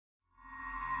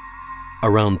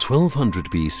Around 1200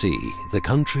 BC, the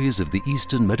countries of the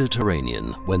Eastern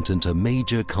Mediterranean went into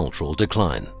major cultural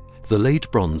decline. The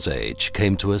Late Bronze Age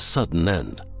came to a sudden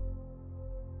end.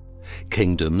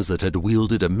 Kingdoms that had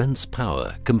wielded immense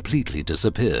power completely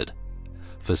disappeared.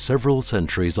 For several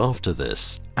centuries after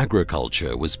this,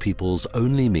 agriculture was people's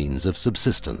only means of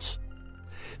subsistence.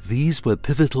 These were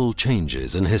pivotal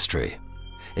changes in history.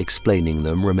 Explaining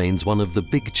them remains one of the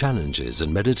big challenges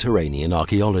in Mediterranean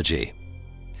archaeology.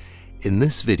 In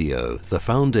this video, the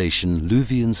Foundation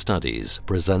Luvian Studies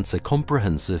presents a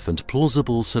comprehensive and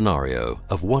plausible scenario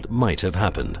of what might have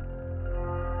happened.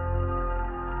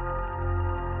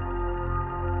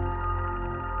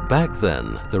 Back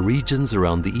then, the regions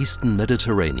around the Eastern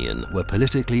Mediterranean were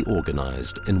politically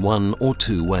organized in one or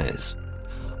two ways.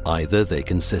 Either they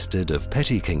consisted of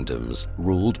petty kingdoms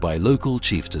ruled by local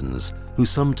chieftains who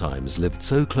sometimes lived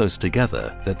so close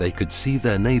together that they could see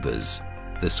their neighbors.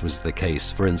 This was the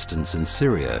case, for instance, in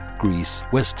Syria, Greece,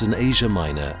 Western Asia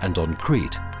Minor, and on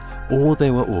Crete, or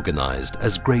they were organized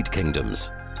as great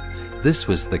kingdoms. This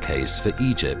was the case for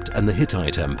Egypt and the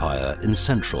Hittite Empire in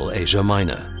Central Asia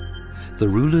Minor. The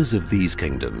rulers of these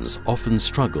kingdoms often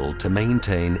struggled to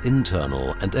maintain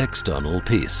internal and external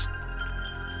peace.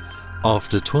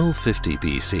 After 1250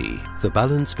 BC, the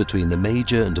balance between the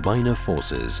major and minor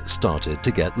forces started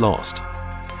to get lost.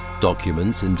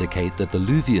 Documents indicate that the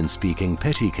Luvian-speaking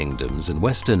petty kingdoms in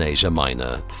Western Asia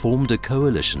Minor formed a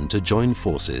coalition to join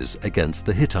forces against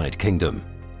the Hittite kingdom.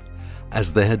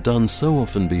 As they had done so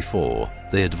often before,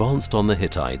 they advanced on the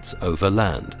Hittites over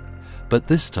land. But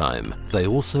this time, they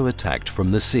also attacked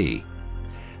from the sea.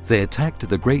 They attacked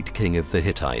the great king of the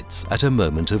Hittites at a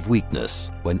moment of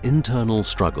weakness, when internal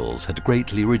struggles had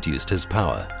greatly reduced his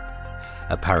power.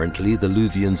 Apparently, the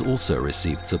Luvians also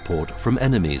received support from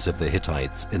enemies of the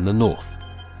Hittites in the north.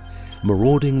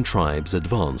 Marauding tribes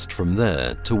advanced from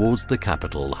there towards the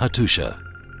capital Hattusha.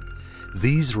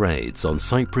 These raids on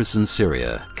Cyprus and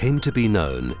Syria came to be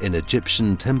known in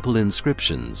Egyptian temple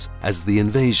inscriptions as the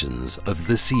invasions of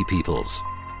the Sea Peoples.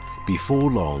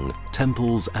 Before long,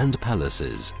 temples and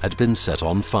palaces had been set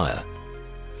on fire.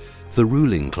 The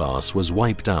ruling class was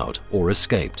wiped out or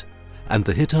escaped, and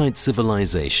the Hittite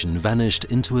civilization vanished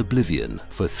into oblivion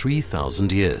for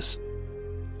 3,000 years.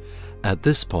 At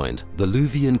this point, the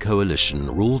Luvian coalition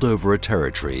ruled over a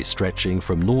territory stretching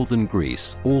from northern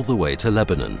Greece all the way to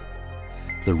Lebanon.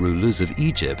 The rulers of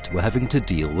Egypt were having to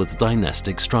deal with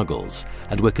dynastic struggles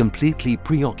and were completely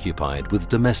preoccupied with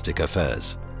domestic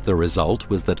affairs. The result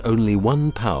was that only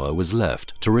one power was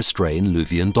left to restrain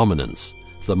Luvian dominance: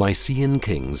 the Mycenaean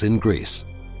kings in Greece.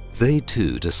 They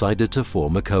too decided to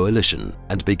form a coalition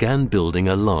and began building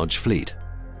a large fleet.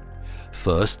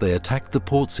 First, they attacked the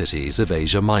port cities of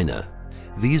Asia Minor.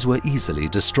 These were easily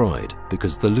destroyed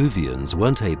because the Luvians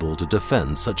weren't able to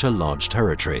defend such a large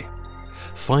territory.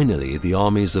 Finally, the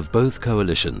armies of both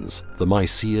coalitions, the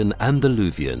Mycenaean and the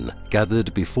Luvian,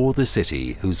 gathered before the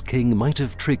city whose king might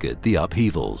have triggered the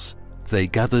upheavals. They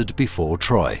gathered before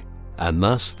Troy, and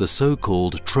thus the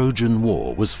so-called Trojan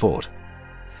War was fought.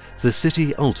 The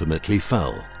city ultimately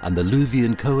fell, and the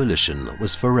Luvian coalition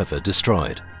was forever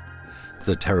destroyed.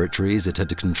 The territories it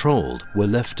had controlled were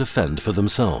left to fend for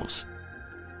themselves.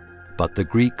 But the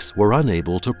Greeks were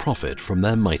unable to profit from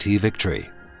their mighty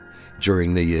victory.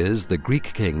 During the years the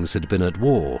Greek kings had been at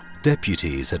war,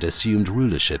 deputies had assumed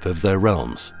rulership of their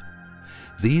realms.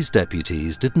 These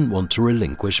deputies didn't want to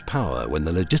relinquish power when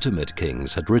the legitimate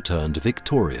kings had returned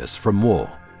victorious from war.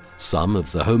 Some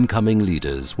of the homecoming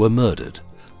leaders were murdered.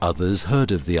 Others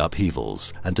heard of the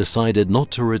upheavals and decided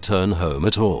not to return home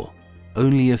at all.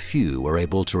 Only a few were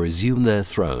able to resume their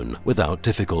throne without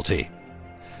difficulty.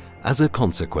 As a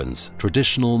consequence,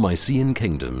 traditional Mycenaean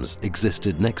kingdoms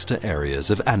existed next to areas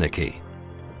of anarchy.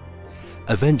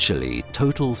 Eventually,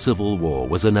 total civil war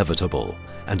was inevitable,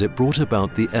 and it brought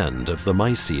about the end of the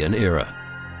Mycenaean era.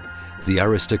 The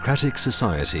aristocratic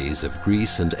societies of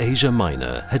Greece and Asia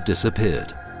Minor had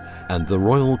disappeared, and the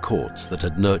royal courts that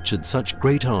had nurtured such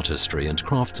great artistry and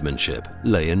craftsmanship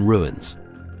lay in ruins.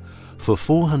 For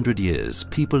 400 years,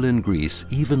 people in Greece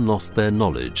even lost their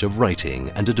knowledge of writing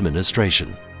and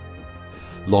administration.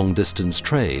 Long-distance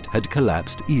trade had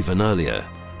collapsed even earlier,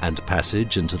 and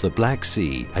passage into the Black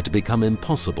Sea had become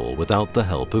impossible without the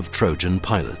help of Trojan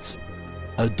pilots.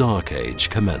 A dark age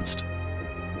commenced.